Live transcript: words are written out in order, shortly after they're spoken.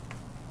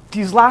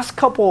these last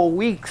couple of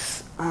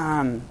weeks,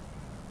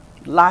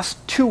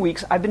 last 2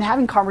 weeks, I've been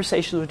having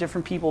conversations with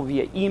different people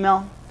via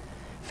email,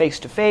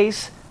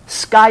 face-to-face,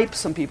 Skype,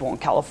 some people in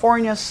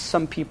California,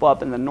 some people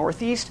up in the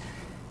Northeast.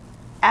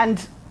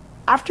 And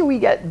after we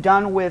get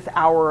done with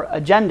our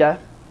agenda,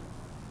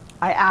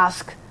 I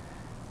ask,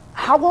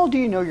 how well do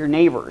you know your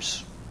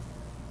neighbors?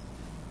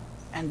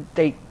 And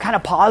they kind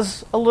of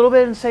pause a little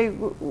bit and say,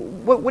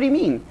 what do you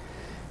mean?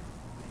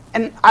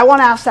 And I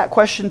want to ask that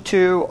question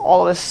to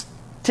all of us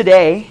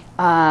today.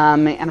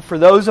 And for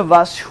those of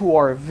us who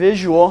are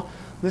visual,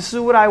 this is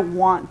what I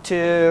want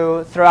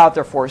to throw out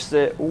there for us,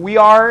 that we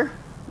are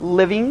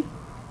living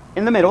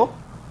in the middle.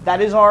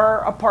 That is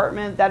our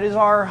apartment, that is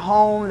our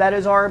home, that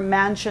is our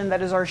mansion,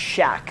 that is our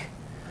shack.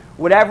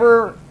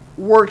 Whatever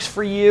works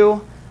for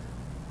you,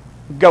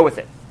 go with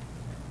it.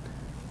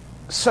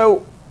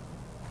 So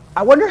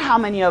I wonder how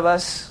many of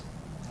us,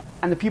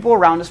 and the people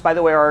around us, by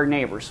the way, are our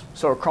neighbors.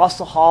 So across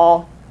the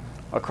hall,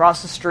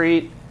 across the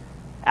street,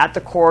 at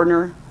the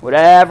corner,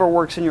 whatever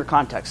works in your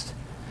context.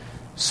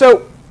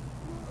 So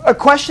a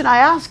question I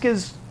ask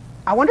is,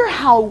 I wonder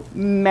how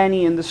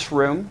many in this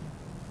room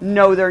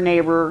know their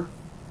neighbor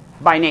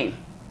by name.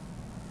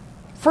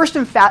 First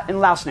and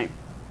last name,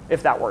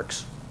 if that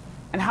works.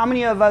 And how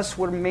many of us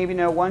would maybe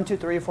know 1, 2,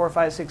 3, 4,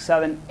 5, 6,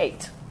 7,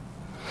 8?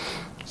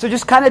 So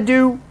just kind of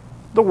do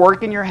the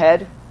work in your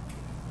head.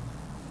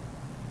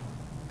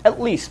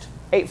 At least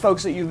 8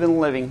 folks that you've been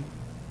living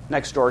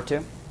next door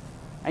to.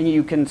 And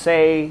you can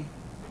say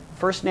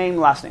first name,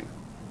 last name.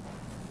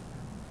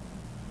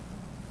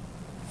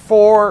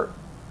 For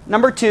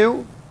number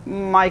 2,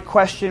 my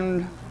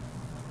question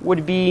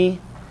would be,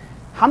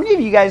 how many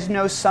of you guys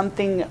know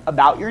something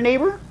about your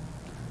neighbor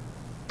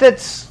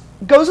that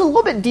goes a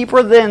little bit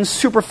deeper than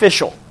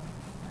superficial?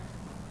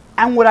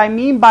 And what I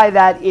mean by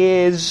that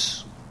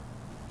is,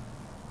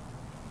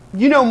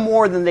 you know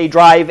more than they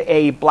drive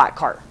a black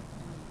car.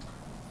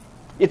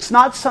 It's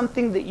not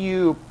something that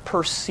you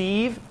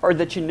perceive or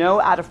that you know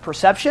out of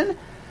perception,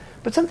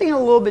 but something a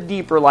little bit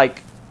deeper,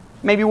 like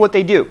maybe what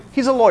they do.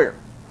 He's a lawyer.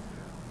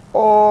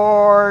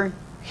 Or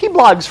he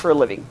blogs for a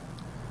living.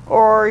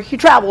 Or he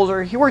travels,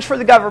 or he works for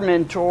the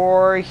government,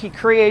 or he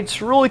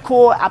creates really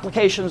cool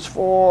applications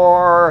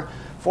for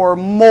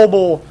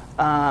mobile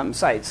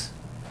sites.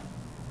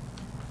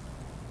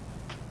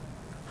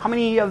 How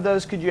many of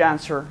those could you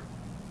answer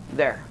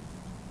there?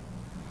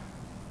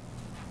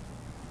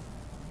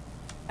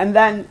 And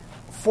then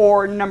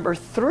for number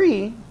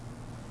 3,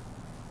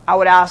 I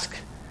would ask,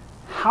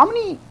 how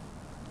many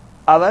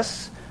of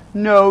us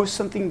know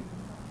something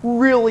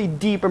really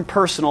deep and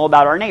personal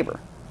about our neighbor?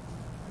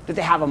 Did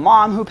they have a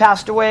mom who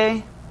passed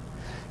away?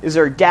 Is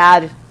their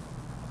dad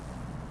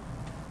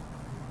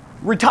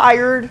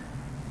retired?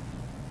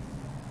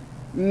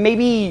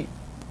 Maybe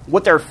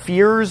what their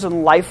fears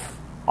in life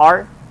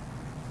are?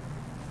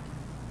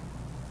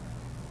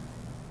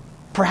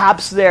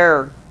 Perhaps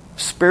their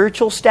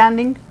spiritual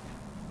standing?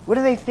 What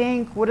do they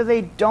think? What do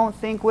they don't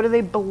think? What do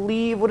they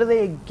believe? What are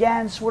they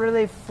against? What are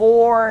they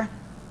for?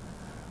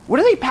 What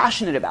are they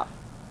passionate about?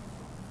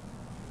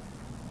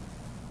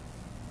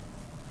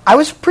 I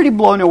was pretty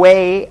blown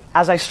away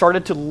as I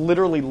started to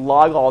literally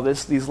log all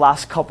this these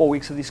last couple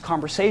weeks of these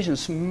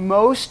conversations.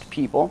 Most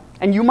people,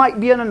 and you might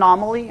be an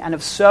anomaly, and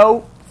if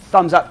so,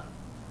 thumbs up.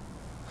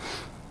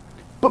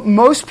 But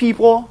most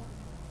people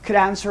could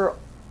answer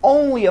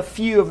only a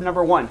few of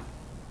number 1,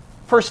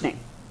 first name.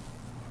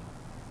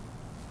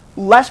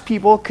 Less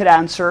people could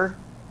answer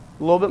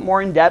a little bit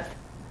more in depth,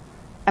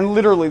 and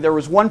literally there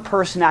was one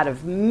person out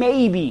of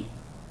maybe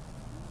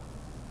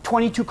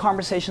 22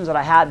 conversations that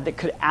I had that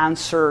could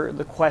answer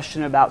the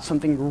question about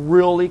something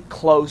really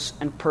close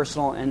and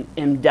personal and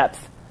in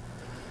depth.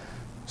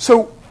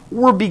 So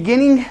we're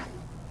beginning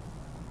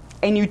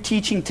a new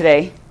teaching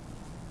today,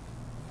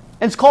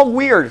 and it's called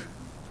Weird.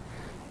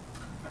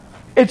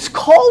 It's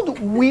called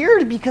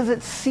Weird because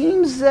it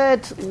seems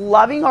that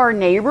loving our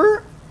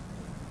neighbor,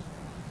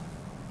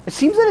 it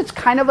seems that it's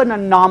kind of an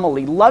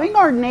anomaly. Loving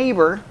our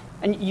neighbor,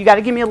 and you got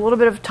to give me a little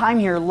bit of time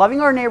here,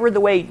 loving our neighbor the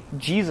way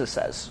Jesus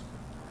says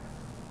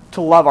to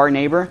love our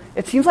neighbor,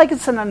 it seems like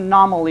it's an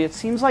anomaly. It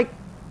seems like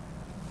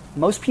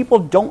most people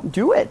don't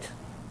do it.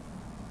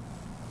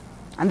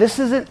 And this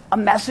isn't a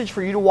message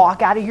for you to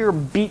walk out of here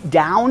beat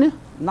down.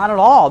 Not at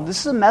all. This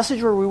is a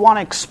message where we want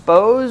to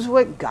expose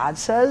what God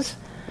says.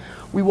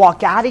 We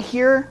walk out of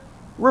here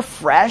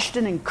refreshed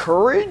and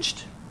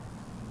encouraged,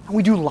 and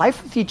we do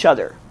life with each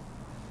other.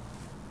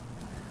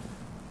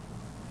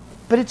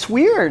 But it's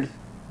weird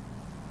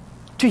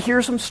to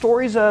hear some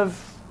stories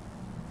of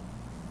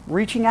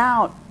reaching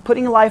out,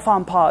 putting life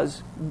on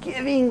pause,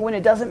 giving when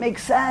it doesn't make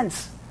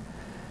sense.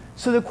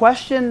 So the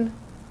question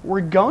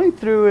we're going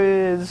through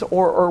is,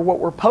 or what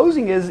we're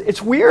posing is,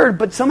 it's weird,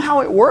 but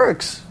somehow it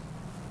works.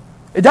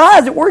 It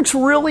does. It works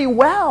really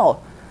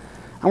well.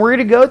 And we're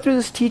going to go through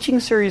this teaching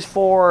series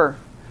for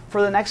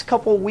the next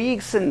couple of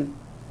weeks, and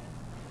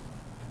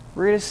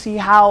we're going to see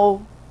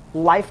how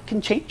life can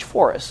change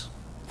for us.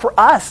 For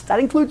us, that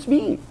includes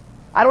me.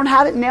 I don't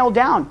have it nailed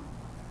down.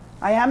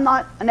 I am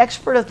not an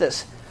expert at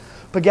this.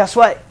 But guess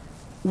what?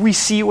 we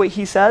see what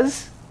he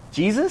says,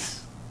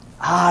 Jesus,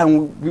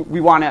 and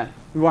we want to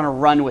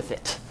run with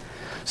it.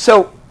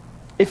 So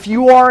if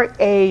you are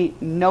a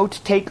note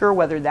taker,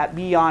 whether that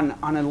be on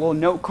a little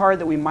note card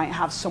that we might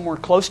have somewhere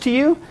close to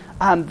you,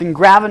 then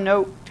grab a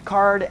note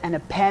card and a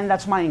pen.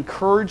 That's my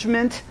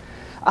encouragement.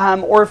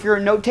 Or if you're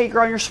a note taker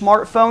on your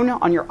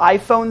smartphone, on your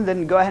iPhone,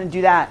 then go ahead and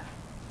do that.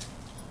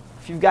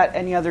 If you've got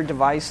any other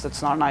device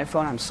that's not an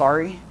iPhone, I'm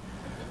sorry.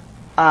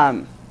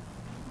 And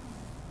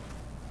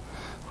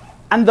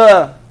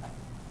the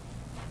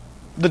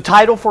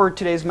title for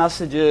today's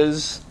message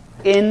is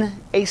In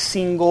a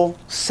Single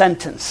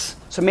Sentence.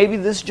 So maybe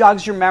this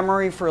jogs your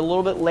memory for a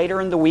little bit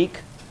later in the week.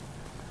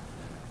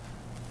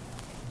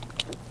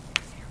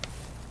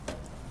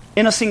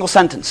 In a single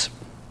sentence.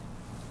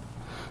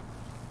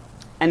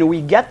 And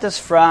we get this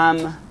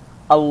from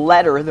a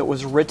letter that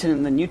was written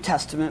in the New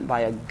Testament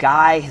by a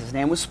guy. His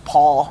name was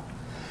Paul.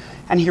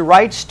 And he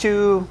writes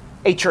to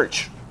a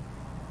church.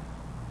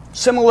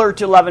 Similar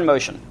to Love in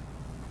Motion.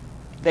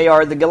 They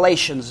are the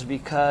Galatians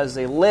because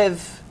they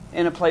live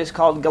in a place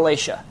called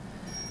Galatia.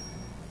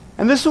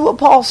 And this is what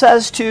Paul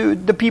says to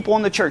the people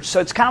in the church. So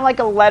it's kind of like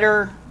a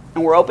letter,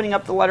 and we're opening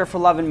up the letter for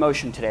Love in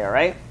Motion today, all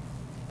right?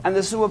 And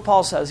this is what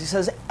Paul says. He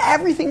says,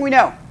 everything we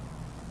know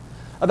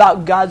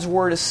about God's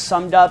Word is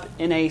summed up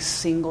in a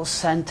single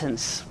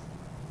sentence.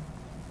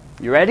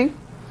 You ready?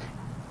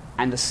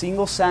 And the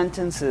single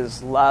sentence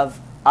is, love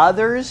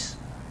others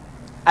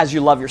as you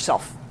love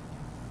yourself.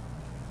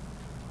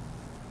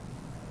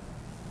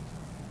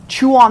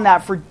 Chew on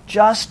that for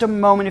just a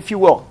moment, if you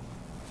will.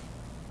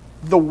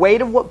 The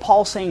weight of what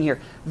Paul's saying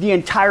here, the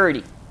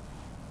entirety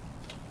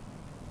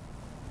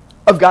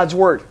of God's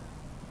Word.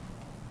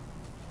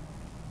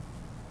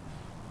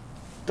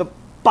 The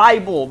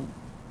Bible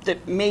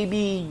that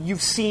maybe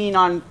you've seen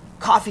on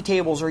coffee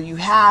tables or you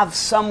have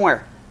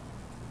somewhere.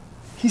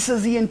 He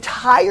says the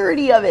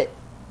entirety of it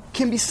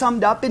can be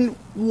summed up in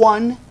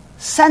one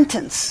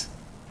sentence.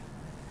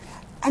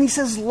 And he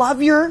says,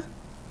 love your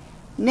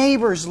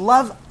neighbors,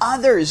 love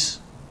others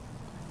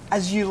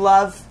as you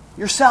love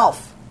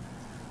yourself.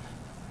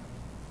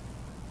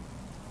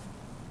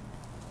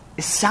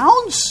 It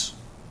sounds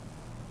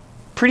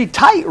pretty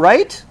tight,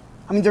 right?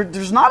 I mean,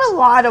 there's not a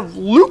lot of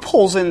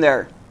loopholes in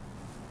there.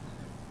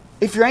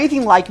 If you're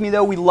anything like me,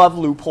 though, we love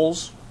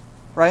loopholes,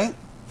 right?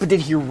 But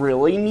did he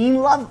really mean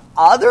love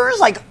others?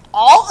 Like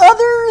all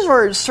others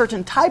or a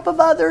certain type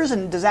of others?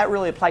 And does that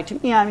really apply to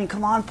me? I mean,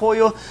 come on,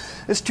 Pollo.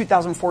 It's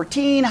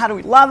 2014. How do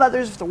we love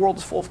others if the world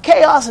is full of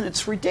chaos and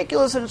it's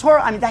ridiculous and it's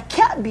horrible? I mean, that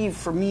can't be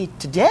for me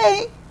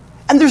today.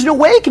 And there's no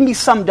way it can be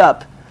summed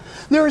up.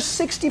 There are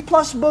 60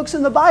 plus books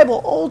in the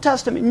Bible, Old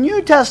Testament,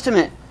 New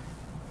Testament.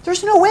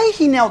 There's no way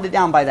he nailed it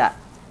down by that.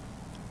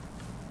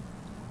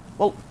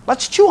 Well,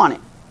 let's chew on it.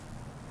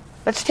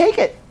 Let's take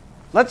it.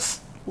 Let's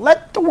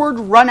let the Word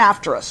run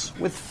after us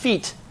with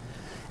feet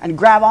and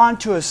grab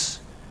onto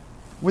us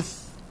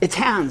with its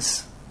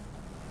hands.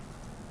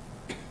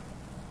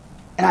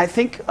 And I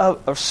think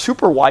a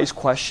super wise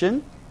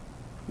question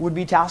would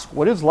be to ask,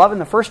 what is love in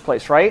the first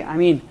place, right? I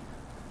mean,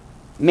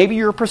 maybe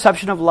your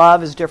perception of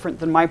love is different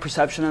than my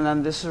perception, and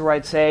then this is where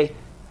I'd say,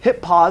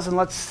 hit pause and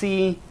let's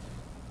see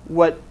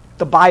what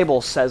the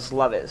Bible says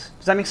love is.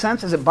 Does that make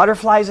sense? Is it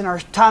butterflies in our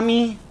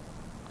tummy?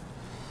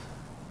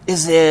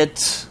 Is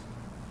it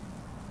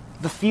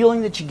the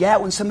feeling that you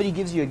get when somebody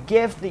gives you a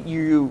gift that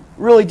you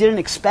really didn't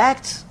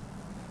expect?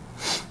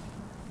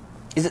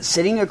 Is it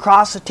sitting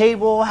across a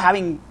table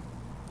having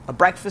a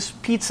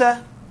breakfast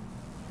pizza?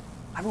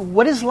 I mean,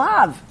 what is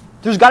love?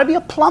 There's got to be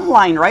a plumb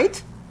line,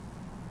 right?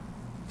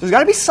 There's got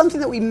to be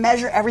something that we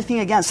measure everything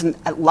against. And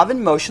at Love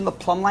in Motion, the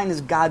plumb line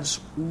is God's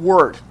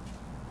Word.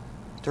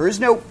 There is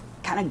no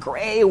kind of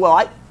gray,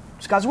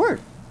 it's God's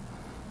Word.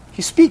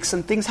 He speaks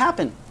and things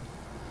happen.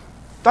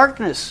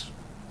 Darkness,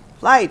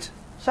 light,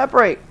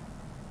 separate.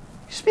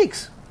 He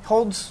speaks. He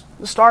holds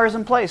the stars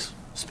in place.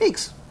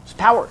 Speaks. It's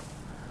power.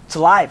 It's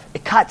alive.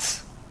 It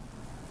cuts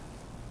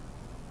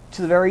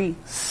to the very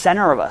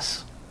center of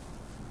us.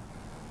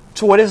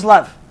 So what is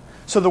love?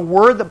 So the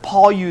word that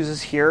Paul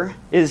uses here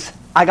is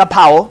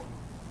agapao.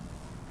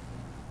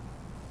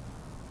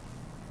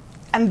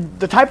 And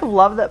the type of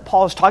love that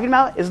Paul is talking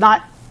about is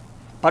not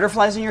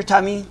butterflies in your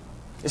tummy.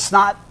 It's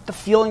not the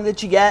feeling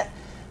that you get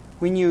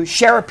when you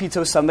share a pizza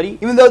with somebody,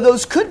 even though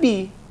those could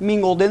be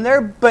mingled in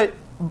there. But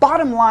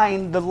bottom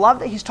line, the love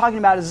that he's talking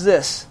about is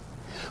this.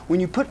 When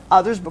you put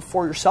others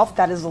before yourself,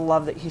 that is the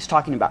love that he's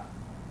talking about.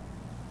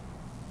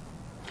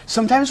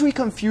 Sometimes we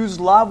confuse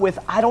love with,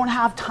 I don't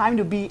have time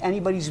to be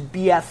anybody's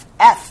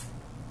BFF.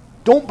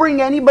 Don't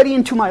bring anybody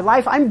into my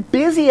life. I'm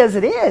busy as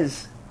it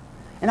is.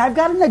 And I've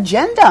got an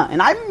agenda.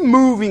 And I'm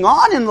moving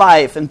on in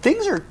life. And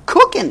things are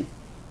cooking.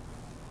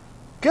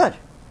 Good.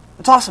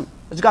 That's awesome.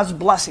 That's God's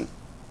blessing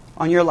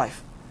on your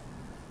life.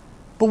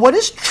 But what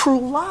is true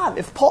love?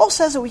 If Paul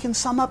says that we can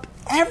sum up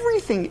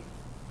everything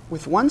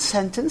with one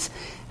sentence,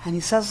 and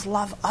he says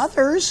love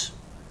others,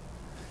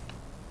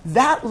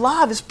 that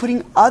love is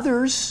putting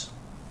others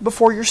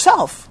before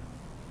yourself.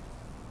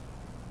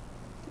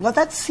 Let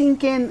that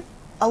sink in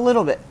a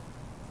little bit.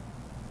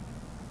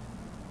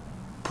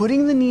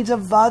 putting the needs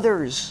of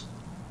others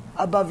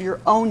above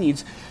your own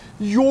needs.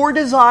 Your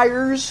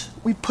desires,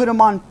 we put them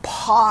on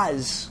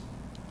pause.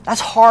 That's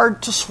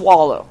hard to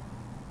swallow.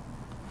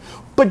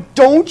 But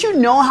don't you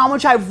know how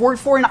much I've worked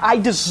for and I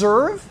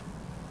deserve?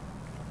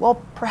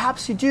 Well,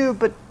 perhaps you do,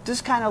 but this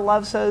kind of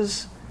love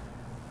says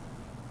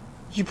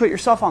you put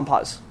yourself on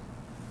pause.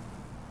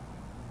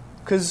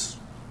 Because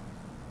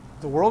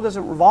the world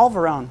doesn't revolve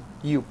around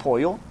you,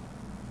 Poyle.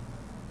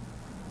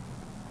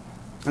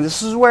 And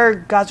this is where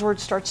God's Word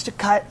starts to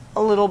cut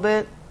a little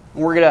bit.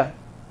 And we're going to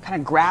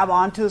kind of grab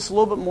onto this a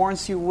little bit more and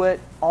see what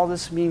all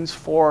this means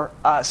for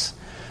us.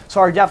 So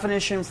our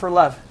definition for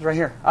love is right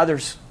here.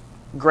 Others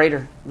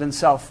greater than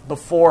self,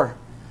 before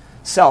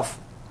self.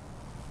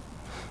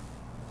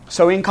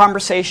 So in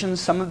conversations,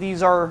 some of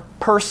these are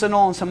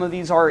personal and some of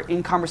these are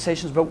in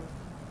conversations, but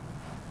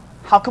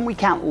how come we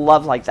can't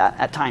love like that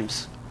at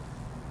times?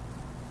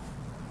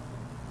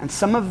 And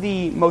some of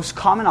the most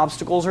common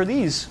obstacles are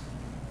these.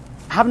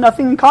 Have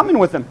nothing in common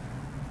with them.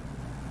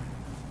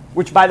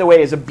 Which, by the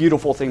way, is a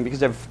beautiful thing,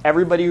 because if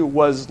everybody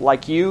was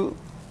like you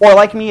or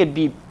like me, it'd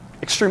be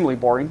extremely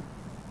boring.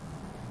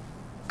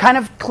 Kind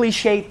of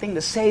cliche thing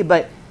to say,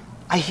 but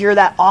I hear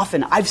that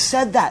often. I've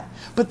said that,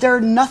 but they're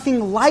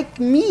nothing like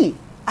me.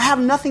 I have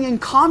nothing in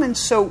common,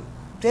 so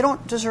they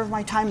don't deserve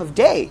my time of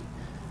day.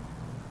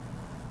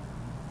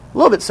 A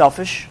little bit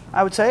selfish,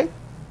 I would say.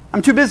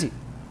 I'm too busy.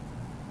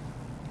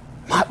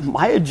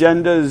 My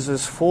agenda is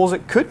as full as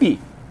it could be.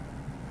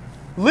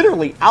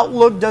 Literally,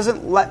 Outlook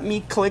doesn't let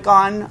me click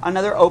on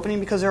another opening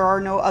because there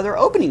are no other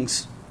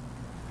openings.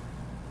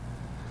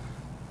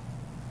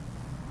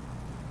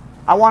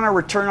 I want a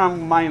return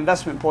on my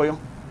investment, Poyle.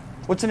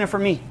 What's in it for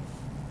me?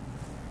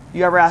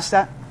 You ever ask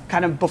that?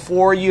 Kind of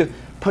before you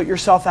put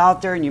yourself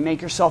out there and you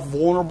make yourself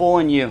vulnerable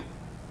and you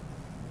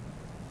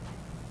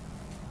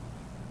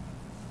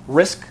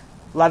risk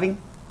loving?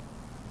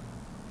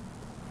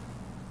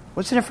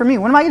 What's in it for me?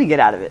 What am I going to get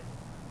out of it?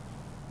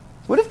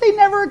 What if they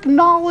never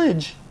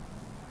acknowledge?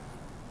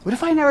 What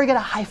if I never get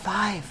a high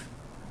five?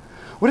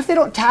 What if they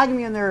don't tag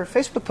me in their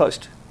Facebook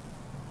post?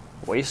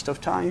 Waste of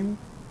time?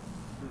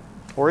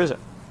 Or is it?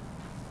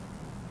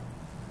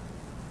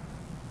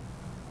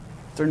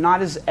 They're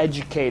not as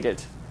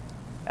educated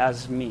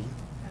as me.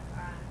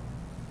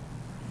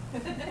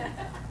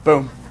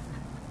 Boom.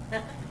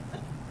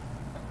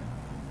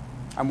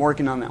 I'm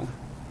working on that one.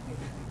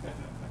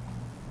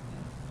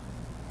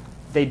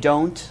 They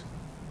don't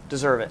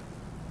deserve it.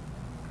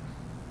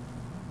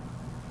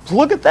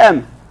 Look at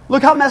them.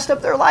 Look how messed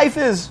up their life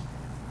is.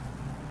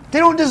 They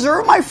don't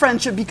deserve my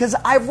friendship because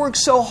I've worked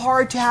so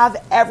hard to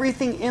have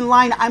everything in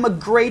line. I'm a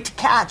great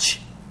catch.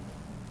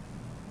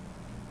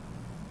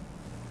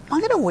 Am I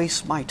going to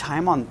waste my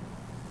time on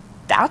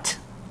that?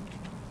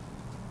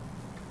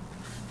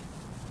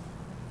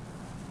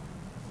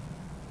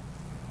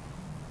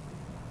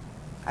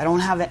 I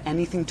don't have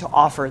anything to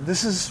offer.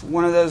 This is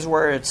one of those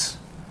where it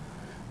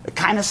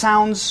kind of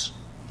sounds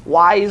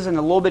wise and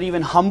a little bit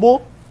even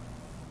humble,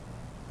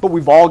 but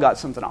we've all got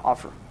something to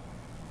offer.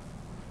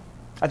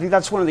 I think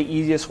that's one of the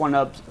easiest one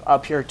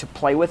up here to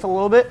play with a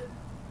little bit,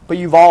 but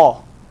you've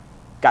all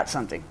got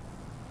something.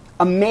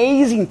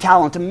 Amazing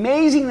talent,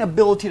 amazing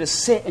ability to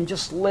sit and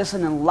just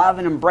listen and love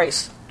and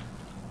embrace.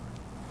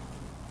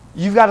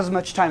 You've got as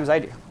much time as I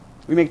do.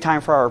 We make time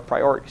for our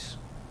priorities.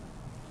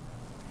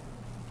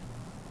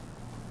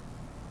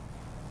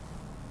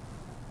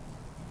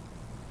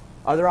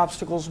 Other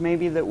obstacles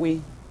maybe that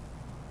we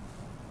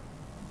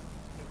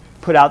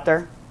put out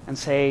there and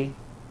say,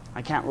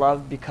 I can't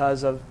love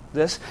because of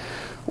this.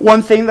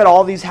 One thing that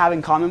all these have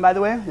in common, by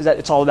the way, is that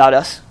it's all about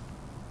us.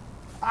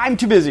 I'm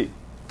too busy.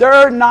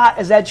 They're not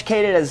as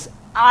educated as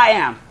I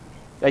am.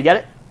 Did I get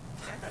it?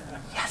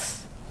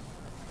 Yes.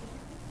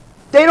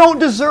 They don't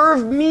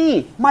deserve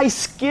me, my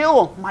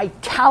skill, my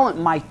talent,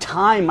 my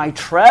time, my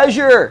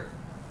treasure.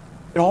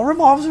 It all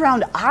revolves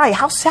around I.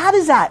 How sad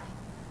is that?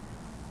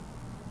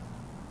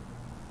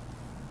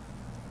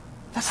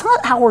 That's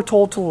not how we're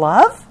told to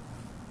love.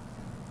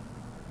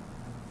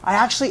 I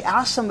actually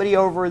asked somebody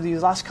over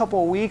these last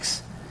couple of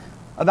weeks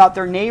about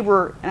their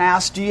neighbor, and I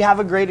asked, do you have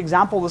a great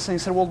example of this thing? He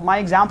said, well, my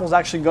example is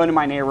actually going to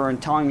my neighbor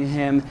and telling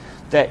him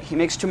that he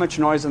makes too much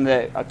noise and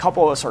that a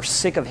couple of us are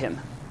sick of him.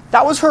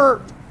 That was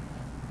her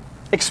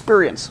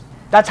experience.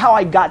 That's how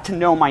I got to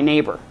know my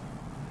neighbor.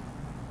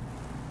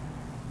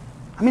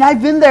 I mean,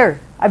 I've been there.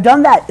 I've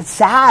done that. It's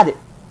sad.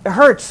 It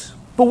hurts.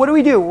 But what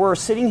do? We're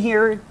sitting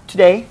here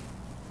today.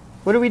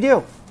 What do?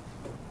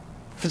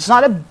 If it's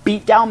not a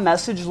beat down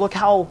message, look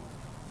how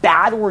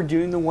bad we're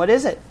doing, then what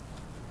is it?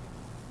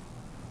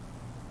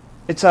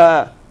 It's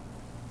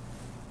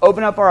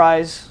open up our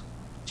eyes,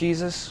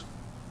 Jesus.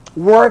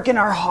 Work in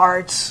our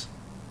hearts.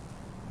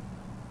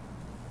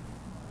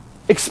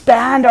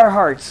 Expand our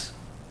hearts.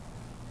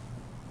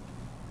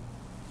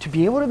 To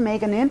be able to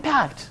make an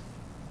impact.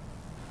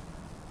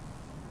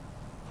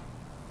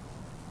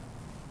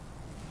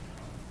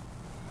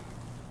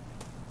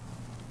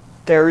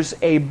 There's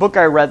a book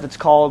I read that's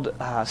called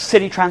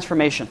City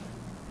Transformation.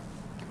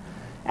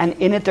 And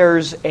in it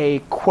there's a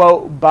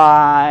quote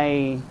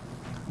by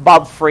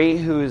Bob Free,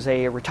 who is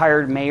a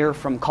retired mayor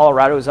from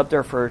Colorado, is up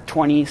there for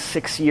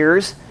 26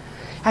 years.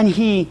 And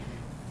he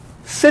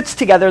sits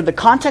together. The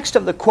context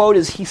of the quote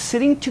is he's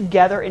sitting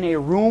together in a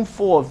room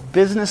full of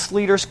business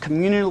leaders,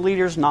 community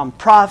leaders,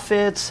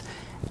 nonprofits,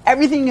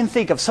 everything you can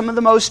think of. Some of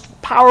the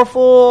most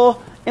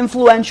powerful,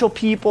 influential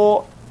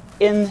people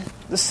in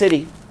the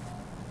city.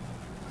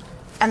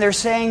 And they're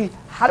saying,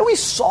 how do we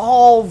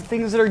solve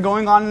things that are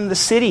going on in the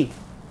city?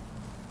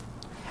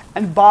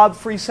 And Bob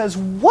Free says,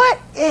 what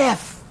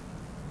if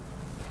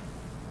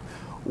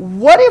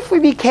we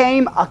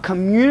became a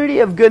community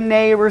of good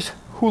neighbors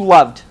who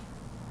loved?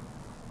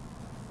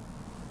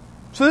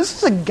 So this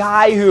is a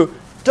guy who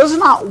does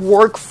not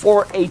work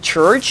for a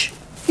church.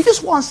 He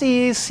just wants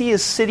to see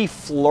his city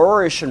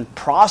flourish and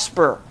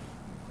prosper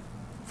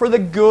for the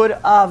good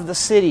of the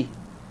city.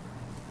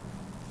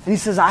 And he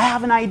says, I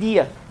have an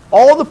idea.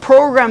 All the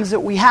programs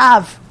that we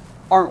have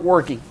aren't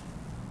working.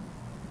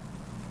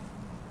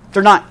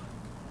 They're not.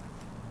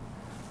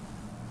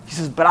 He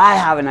says, but I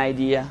have an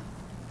idea.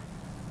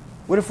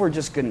 What if we're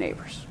just good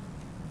neighbors?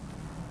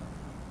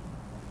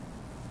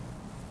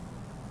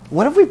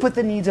 What if we put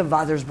the needs of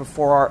others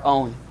before our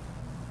own?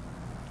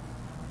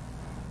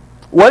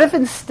 What if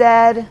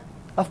instead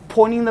of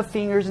pointing the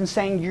fingers and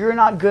saying you're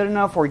not good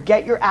enough or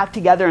get your act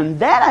together and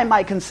then I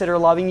might consider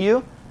loving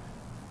you?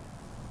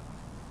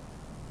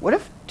 What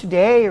if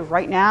today,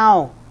 right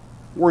now,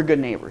 we're good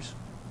neighbors?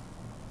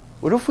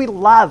 What if we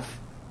love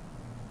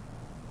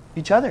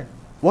each other?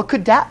 What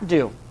could that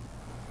do?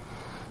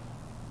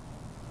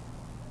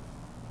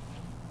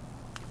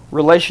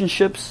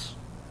 Relationships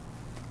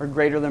are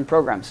greater than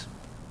programs.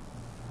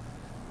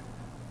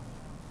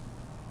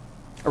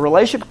 A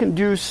relationship can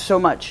do so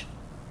much.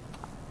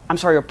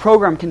 A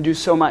program can do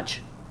so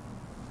much.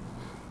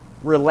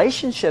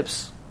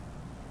 Relationships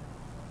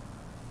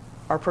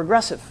are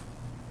progressive.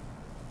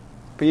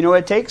 But you know what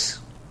it takes?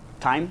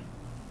 Time.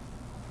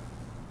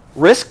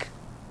 Risk.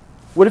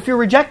 What if you're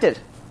rejected?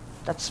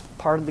 That's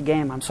part of the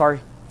game, I'm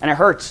sorry. And it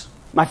hurts.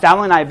 My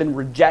family and I have been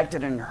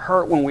rejected and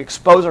hurt when we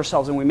expose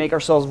ourselves and we make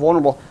ourselves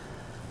vulnerable.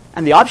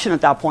 And the option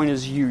at that point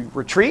is you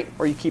retreat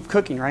or you keep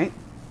cooking, right?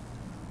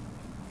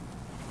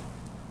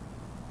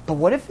 But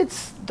what if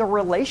it's the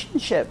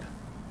relationship?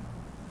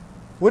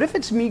 What if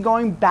it's me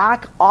going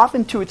back off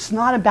into it's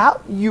not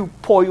about you,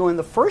 Pollo, in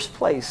the first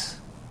place?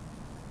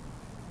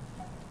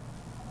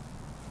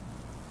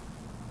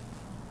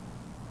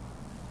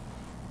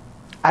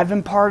 I've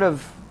been part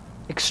of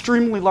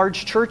extremely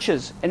large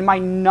churches, and my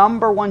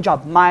number one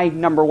job,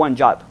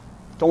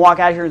 don't walk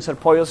out here and say,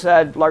 Pollo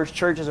said large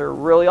churches are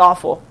really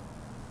awful.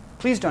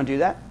 Please don't do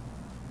that.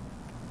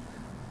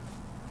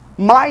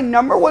 My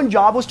number one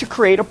job was to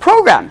create a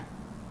program.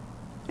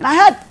 And I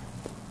had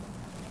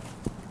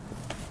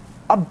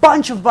a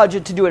bunch of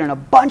budget to do it and a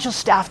bunch of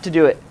staff to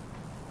do it.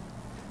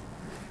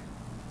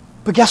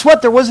 But guess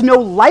what? There was no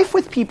life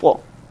with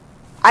people.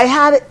 I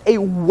had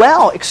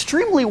a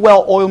extremely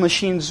well-oiled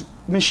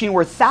machine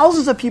where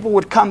thousands of people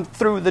would come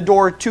through the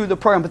door to the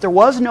program, but there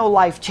was no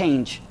life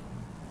change.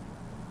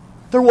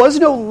 There was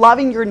no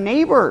loving your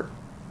neighbor.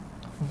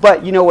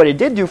 But you know what it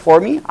did do for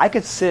me? I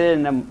could sit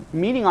in a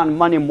meeting on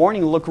Monday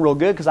morning and look real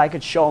good because I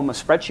could show them a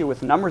spreadsheet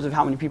with numbers of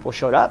how many people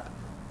showed up.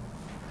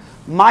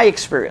 My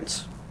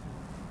experience.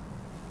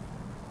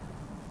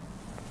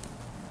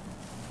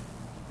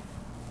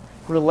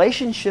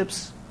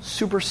 Relationships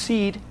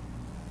supersede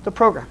the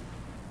program.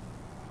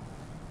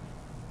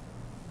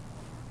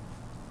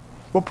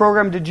 What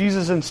program did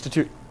Jesus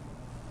institute?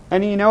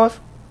 Any you know of?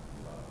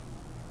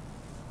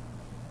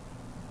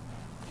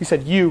 He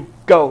said, you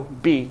go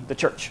be the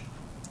church.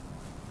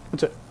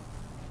 That's it.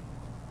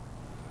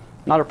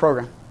 Not a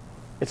program.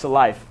 It's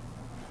alive.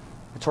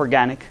 It's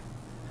organic.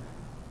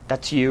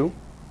 That's you.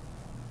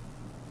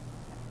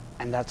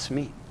 And that's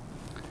me.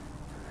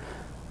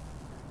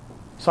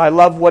 So I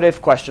love what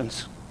if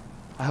questions.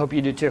 I hope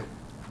you do too.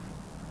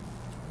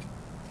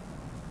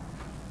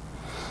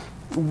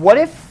 What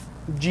if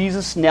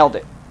Jesus nailed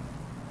it?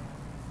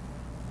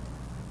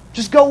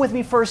 Just go with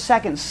me for a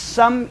second.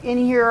 Some in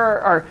here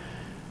are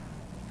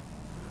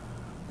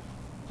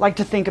like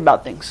to think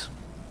about things.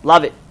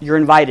 Love it. You're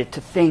invited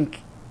to think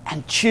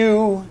and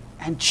chew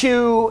and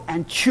chew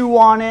and chew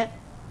on it.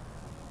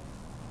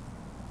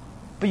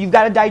 But you've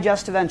got to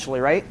digest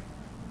eventually, right?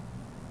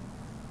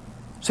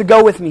 So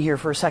go with me here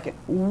for a second.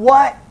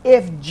 What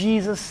if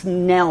Jesus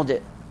nailed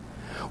it?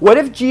 What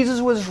if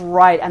Jesus was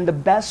right and the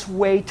best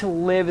way to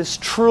live is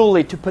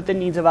truly to put the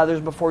needs of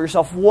others before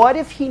yourself? What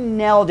if he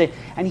nailed it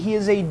and he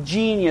is a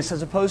genius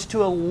as opposed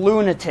to a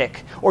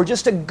lunatic or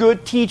just a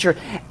good teacher?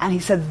 And he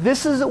said,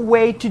 this is a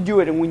way to do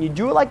it. And when you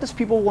do it like this,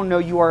 people will know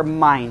you are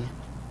mine.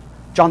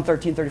 John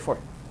 13:34.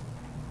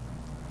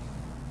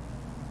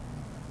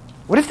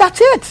 What if that's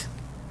it?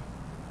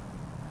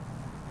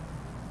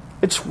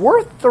 It's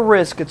worth the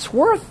risk. It's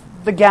worth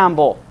the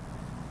gamble.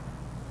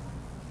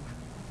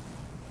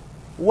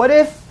 What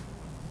if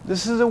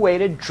this is a way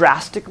to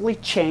drastically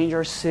change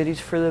our cities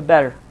for the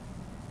better?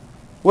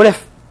 What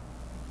if?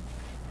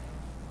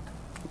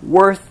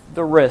 Worth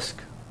the risk.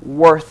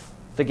 Worth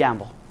the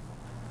gamble.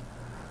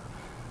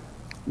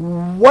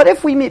 What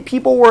if we meet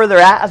people where they're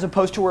at as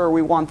opposed to where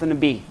we want them to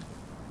be?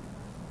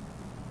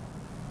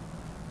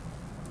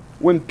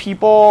 When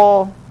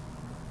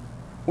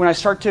I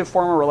start to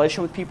form a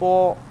relation with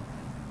people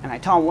and I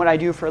tell them what I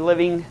do for a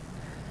living,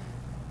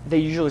 they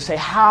usually say,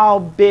 how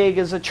big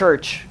is a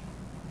church?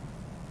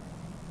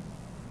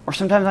 Or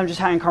sometimes I'm just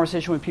having a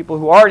conversation with people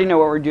who already know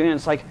what we're doing, and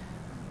it's like,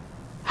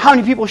 how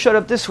many people showed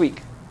up this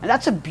week? And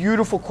that's a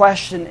beautiful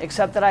question,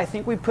 except that I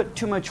think we put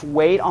too much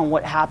weight on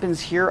what happens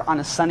here on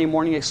a Sunday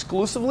morning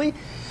exclusively,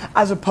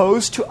 as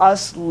opposed to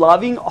us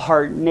loving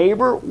our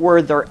neighbor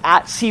where they're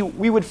at. See,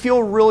 we would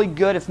feel really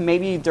good if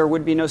maybe there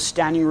would be no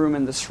standing room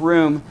in this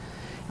room,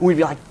 and we'd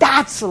be like,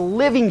 that's a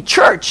living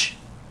church.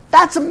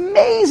 That's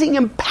amazing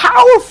and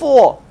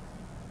powerful.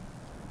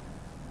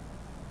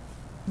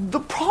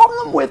 The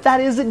problem with that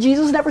is that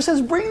Jesus never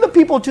says, bring the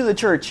people to the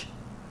church.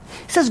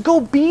 He says,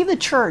 go be the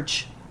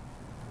church.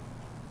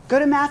 Go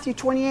to Matthew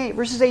 28,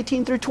 verses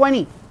 18 through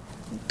 20.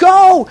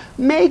 Go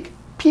make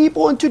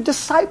people into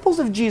disciples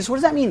of Jesus. What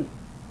does that mean?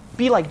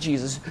 Be like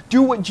Jesus.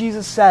 Do what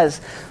Jesus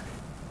says.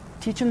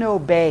 Teach them to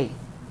obey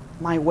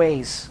my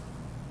ways.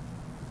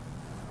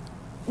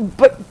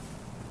 But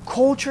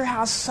culture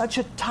has such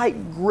a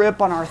tight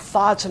grip on our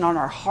thoughts and on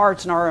our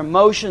hearts and our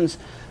emotions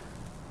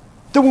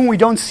that when we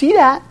don't see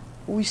that,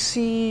 we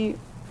see,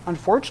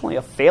 unfortunately,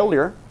 a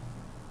failure.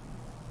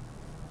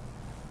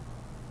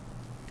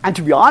 And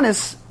to be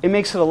honest, it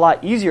makes it a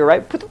lot easier,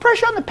 right? Put the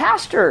pressure on the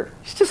pastor.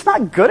 He's just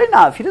not good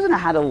enough. He doesn't know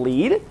how to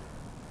lead. And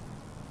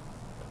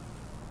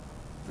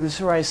this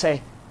is where I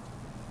say,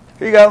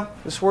 here you go.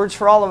 This word's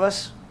for all of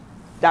us.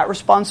 That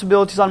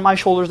responsibility's on my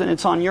shoulders and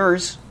it's on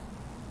yours.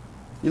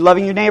 You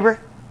loving your neighbor?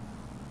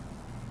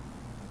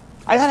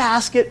 I got to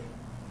ask it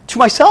to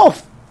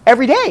myself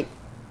every day.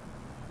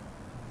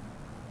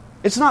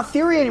 It's not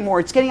theory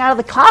anymore. It's getting out of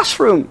the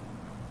classroom,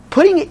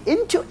 putting it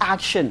into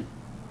action.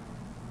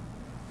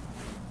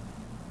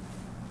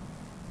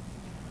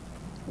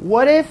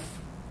 What if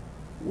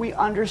we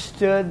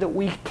understood that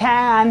we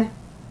can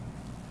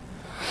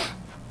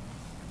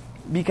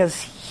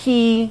because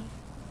He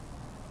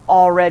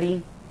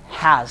already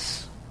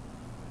has?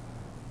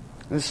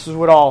 This is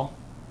what I'll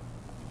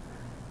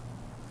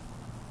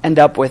end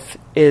up with,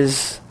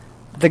 is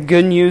the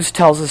good news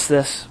tells us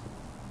this.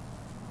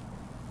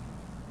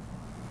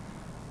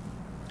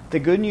 The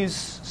good news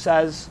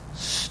says,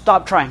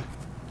 stop trying.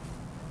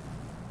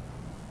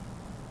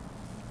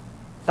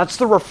 That's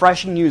the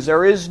refreshing news.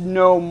 There is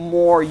no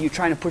more you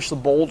trying to push the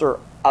boulder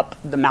up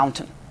the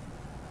mountain.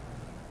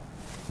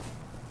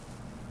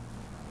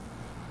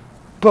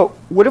 But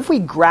what if we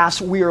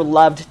grasp we are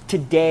loved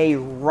today,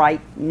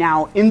 right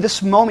now? In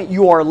this moment,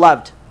 you are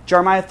loved.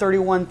 Jeremiah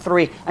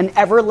 31:3, an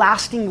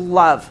everlasting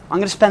love. I'm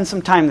going to spend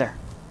some time there.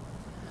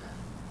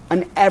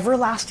 An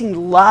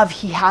everlasting love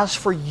He has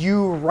for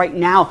you right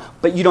now.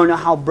 But you don't know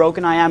how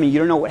broken I am, and you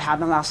don't know what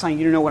happened last night.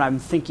 You don't know what I'm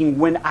thinking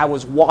when I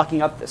was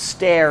walking up the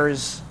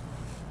stairs.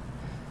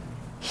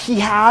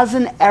 He has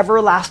an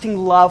everlasting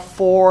love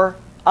for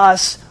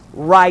us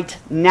right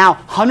now.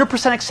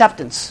 100%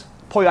 acceptance.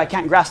 Boy, I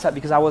can't grasp that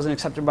because I wasn't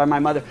accepted by my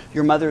mother.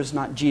 Your mother is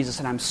not Jesus,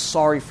 and I'm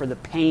sorry for the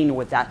pain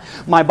with that.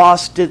 My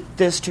boss did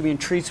this to me and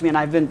treats me, and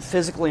I've been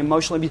physically,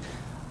 emotionally abused.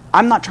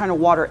 I'm not trying to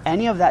water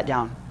any of that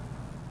down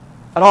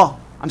at all.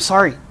 I'm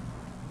sorry.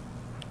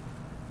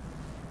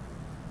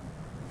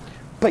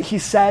 But He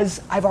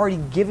says, I've already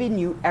given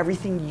you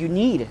everything you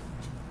need.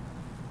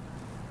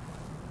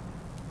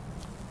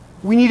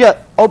 We need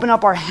to open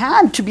up our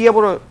hand to be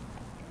able to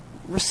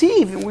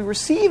receive. And we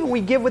receive and we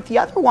give with the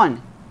other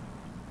one.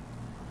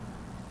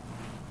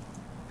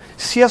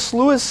 C.S.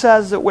 Lewis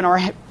says that when our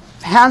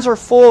hands are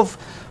full of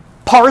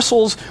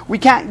parcels, we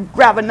can't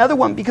grab another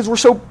one because we're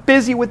so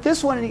busy with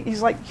this one. And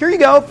he's like, here you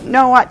go.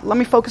 No, let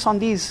me focus on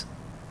these.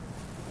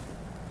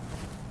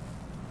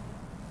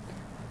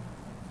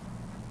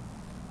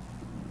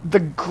 The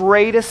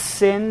greatest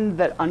sin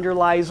that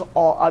underlies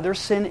all other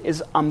sin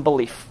is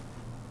unbelief.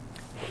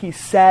 He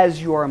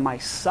says, you are my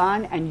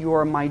son and you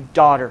are my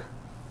daughter.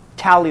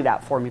 Tally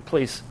that for me,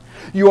 please.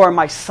 You are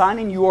my son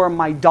and you are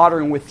my daughter.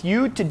 And with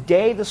you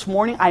today, this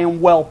morning, I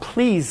am well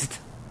pleased.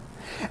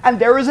 And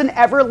there is an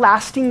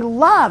everlasting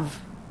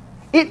love.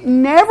 It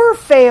never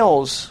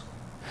fails.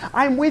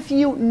 I'm with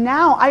you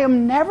now. I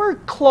am never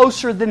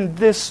closer than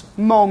this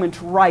moment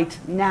right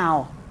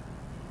now.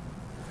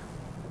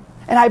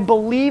 And I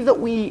believe that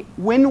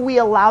when we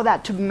allow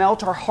that to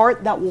melt our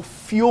heart, that will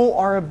fuel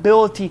our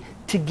ability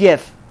to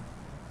give.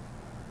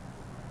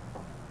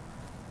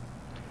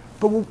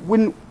 But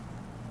when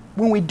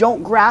we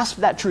don't grasp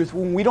that truth,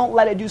 when we don't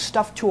let it do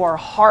stuff to our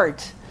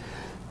heart,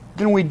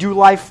 then we do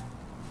life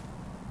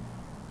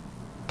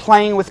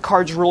playing with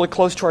cards really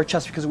close to our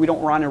chest because we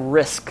don't want to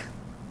risk.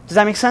 Does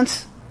that make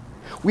sense?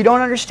 We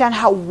don't understand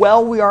how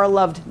well we are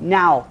loved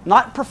now.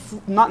 Not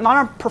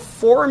our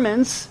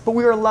performance, but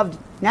we are loved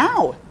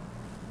now.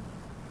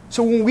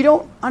 So when we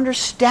don't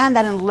understand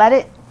that and let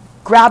it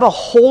grab a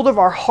hold of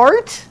our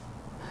heart,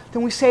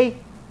 then we say,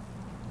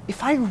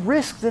 if I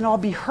risk, then I'll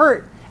be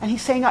hurt. And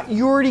He's saying,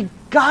 you already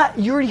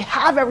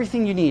have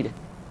everything you need.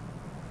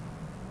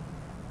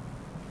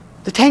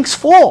 The tank's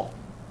full.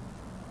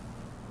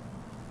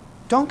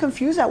 Don't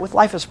confuse that with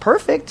life is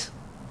perfect.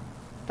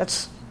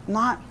 That's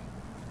not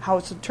how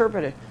it's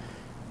interpreted.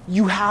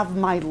 You have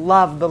my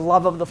love, the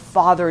love of the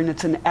Father, and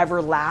it's an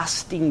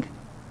everlasting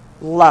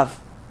love.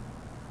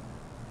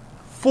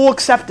 Full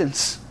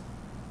acceptance.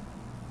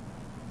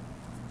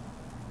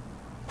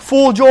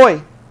 Full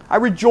joy. I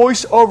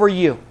rejoice over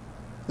you.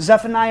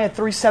 Zephaniah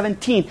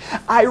 3:17.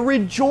 I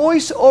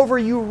rejoice over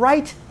you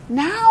right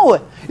now.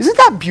 Isn't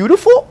that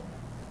beautiful?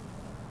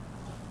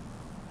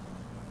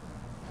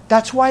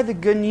 That's why the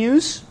good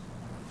news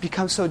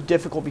becomes so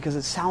difficult, because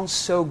it sounds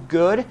so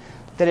good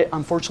that it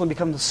unfortunately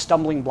becomes a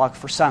stumbling block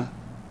for some.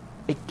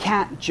 It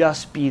can't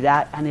just be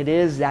that, and it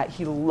is that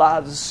He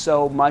loves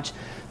so much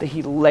that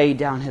He laid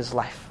down His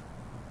life.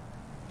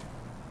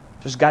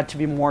 There's got to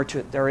be more to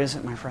it. There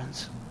isn't, my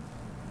friends.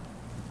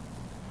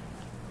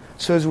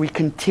 So as we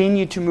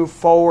continue to move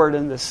forward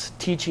in this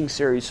teaching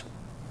series,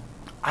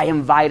 I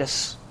invite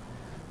us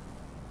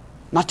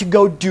not to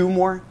go do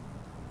more,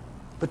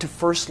 but to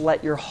first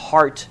let your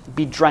heart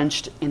be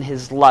drenched in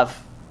His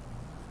love.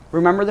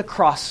 Remember the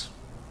cross,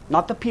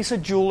 not the piece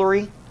of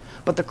jewelry,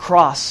 but the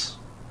cross,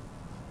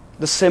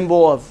 the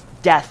symbol of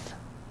death.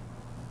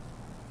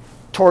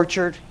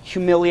 Tortured,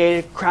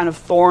 humiliated, crown of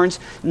thorns,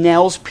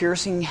 nails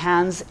piercing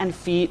hands and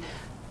feet,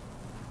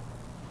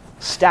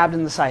 stabbed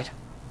in the side.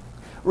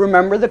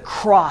 Remember the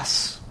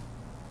cross.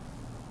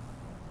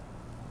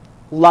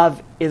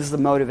 Love is the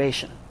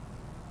motivation.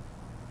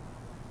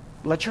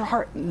 Let your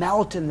heart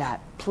melt in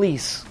that,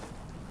 please.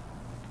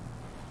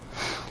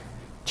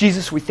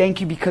 Jesus, we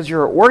thank you because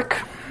you're at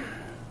work,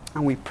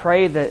 and we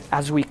pray that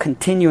as we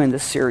continue in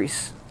this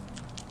series,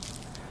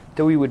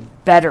 that we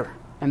would better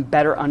and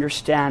better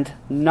understand,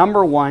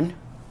 number one,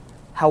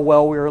 how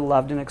well we are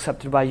loved and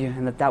accepted by you,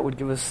 and that would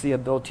give us the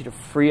ability to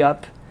free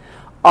up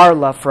our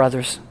love for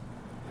others.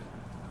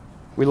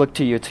 We look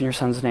to you. It's in your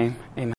Son's name. Amen.